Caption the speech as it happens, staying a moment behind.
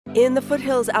In the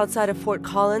foothills outside of Fort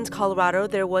Collins, Colorado,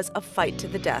 there was a fight to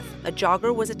the death. A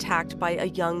jogger was attacked by a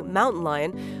young mountain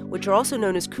lion, which are also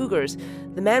known as cougars.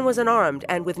 The man was unarmed,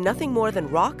 and with nothing more than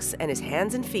rocks and his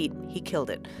hands and feet, he killed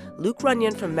it. Luke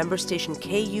Runyon from member station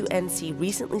KUNC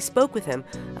recently spoke with him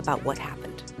about what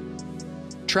happened.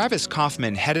 Travis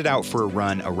Kaufman headed out for a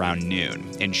run around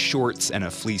noon in shorts and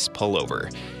a fleece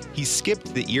pullover. He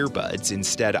skipped the earbuds,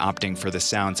 instead opting for the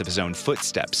sounds of his own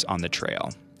footsteps on the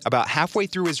trail. About halfway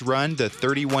through his run, the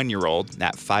 31-year-old,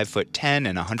 at 5'10"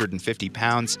 and 150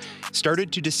 pounds,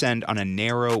 started to descend on a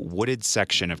narrow, wooded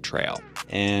section of trail.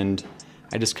 And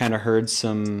I just kind of heard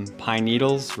some pine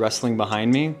needles rustling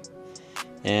behind me,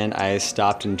 and I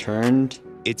stopped and turned.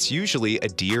 It's usually a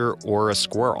deer or a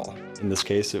squirrel. In this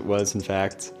case, it was, in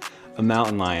fact, a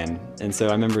mountain lion. And so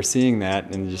I remember seeing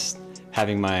that and just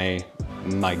having my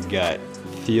gut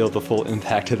feel the full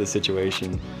impact of the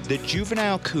situation. The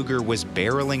juvenile cougar was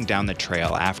barreling down the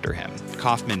trail after him.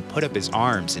 Kaufman put up his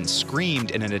arms and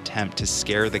screamed in an attempt to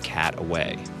scare the cat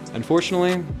away.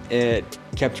 Unfortunately, it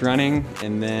kept running,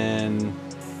 and then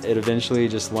it eventually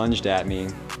just lunged at me.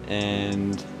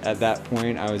 And at that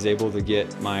point, I was able to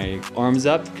get my arms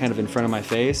up kind of in front of my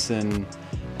face and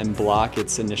block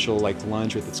its initial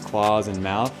lunge with its claws and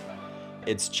mouth.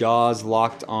 Its jaws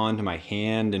locked onto my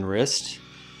hand and wrist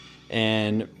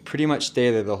and pretty much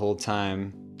stayed there the whole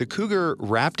time. The cougar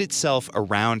wrapped itself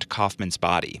around Kaufman's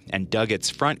body and dug its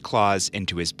front claws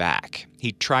into his back.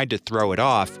 He tried to throw it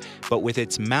off, but with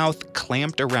its mouth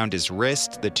clamped around his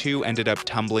wrist, the two ended up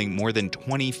tumbling more than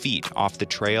 20 feet off the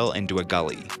trail into a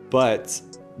gully. But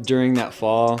during that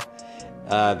fall,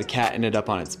 the cat ended up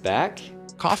on its back.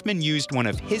 Kaufman used one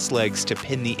of his legs to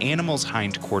pin the animal's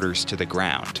hindquarters to the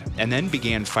ground, and then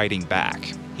began fighting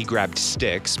back. He grabbed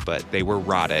sticks, but they were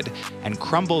rotted, and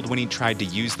crumbled when he tried to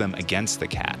use them against the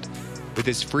cat. With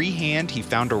his free hand, he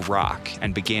found a rock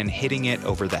and began hitting it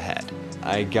over the head.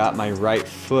 I got my right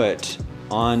foot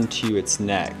onto its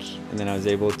neck, and then I was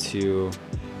able to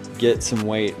get some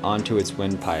weight onto its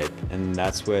windpipe, and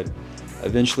that's what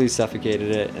eventually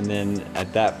suffocated it. And then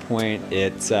at that point,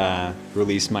 it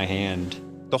released my hand.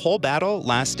 The whole battle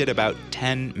lasted about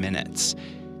 10 minutes.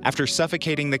 After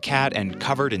suffocating the cat and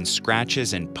covered in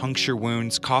scratches and puncture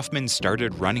wounds, Kaufman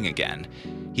started running again.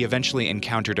 He eventually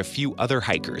encountered a few other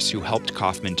hikers who helped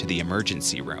Kaufman to the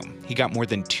emergency room. He got more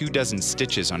than 24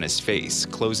 stitches on his face,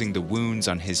 closing the wounds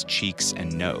on his cheeks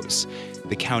and nose.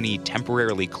 The county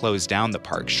temporarily closed down the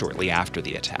park shortly after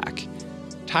the attack.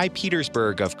 Ty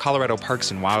Petersburg of Colorado Parks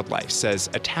and Wildlife says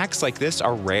attacks like this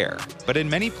are rare, but in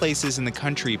many places in the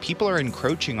country, people are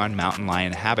encroaching on mountain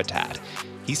lion habitat.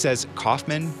 He says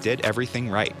Kaufman did everything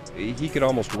right. He could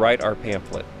almost write our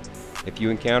pamphlet. If you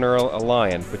encounter a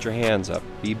lion, put your hands up,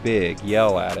 be big,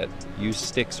 yell at it, use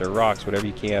sticks or rocks, whatever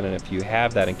you can, and if you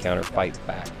have that encounter, fight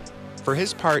back. For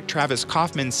his part, Travis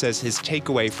Kaufman says his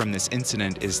takeaway from this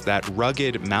incident is that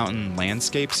rugged mountain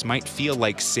landscapes might feel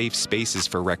like safe spaces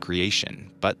for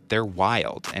recreation, but they're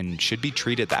wild and should be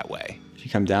treated that way. If you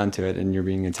come down to it and you're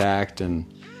being attacked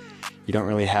and you don't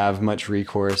really have much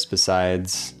recourse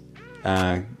besides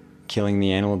killing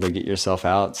the animal to get yourself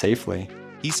out safely.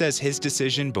 He says his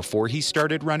decision before he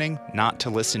started running not to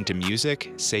listen to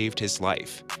music saved his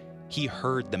life. He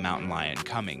heard the mountain lion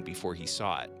coming before he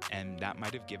saw it, and that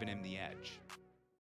might have given him the edge.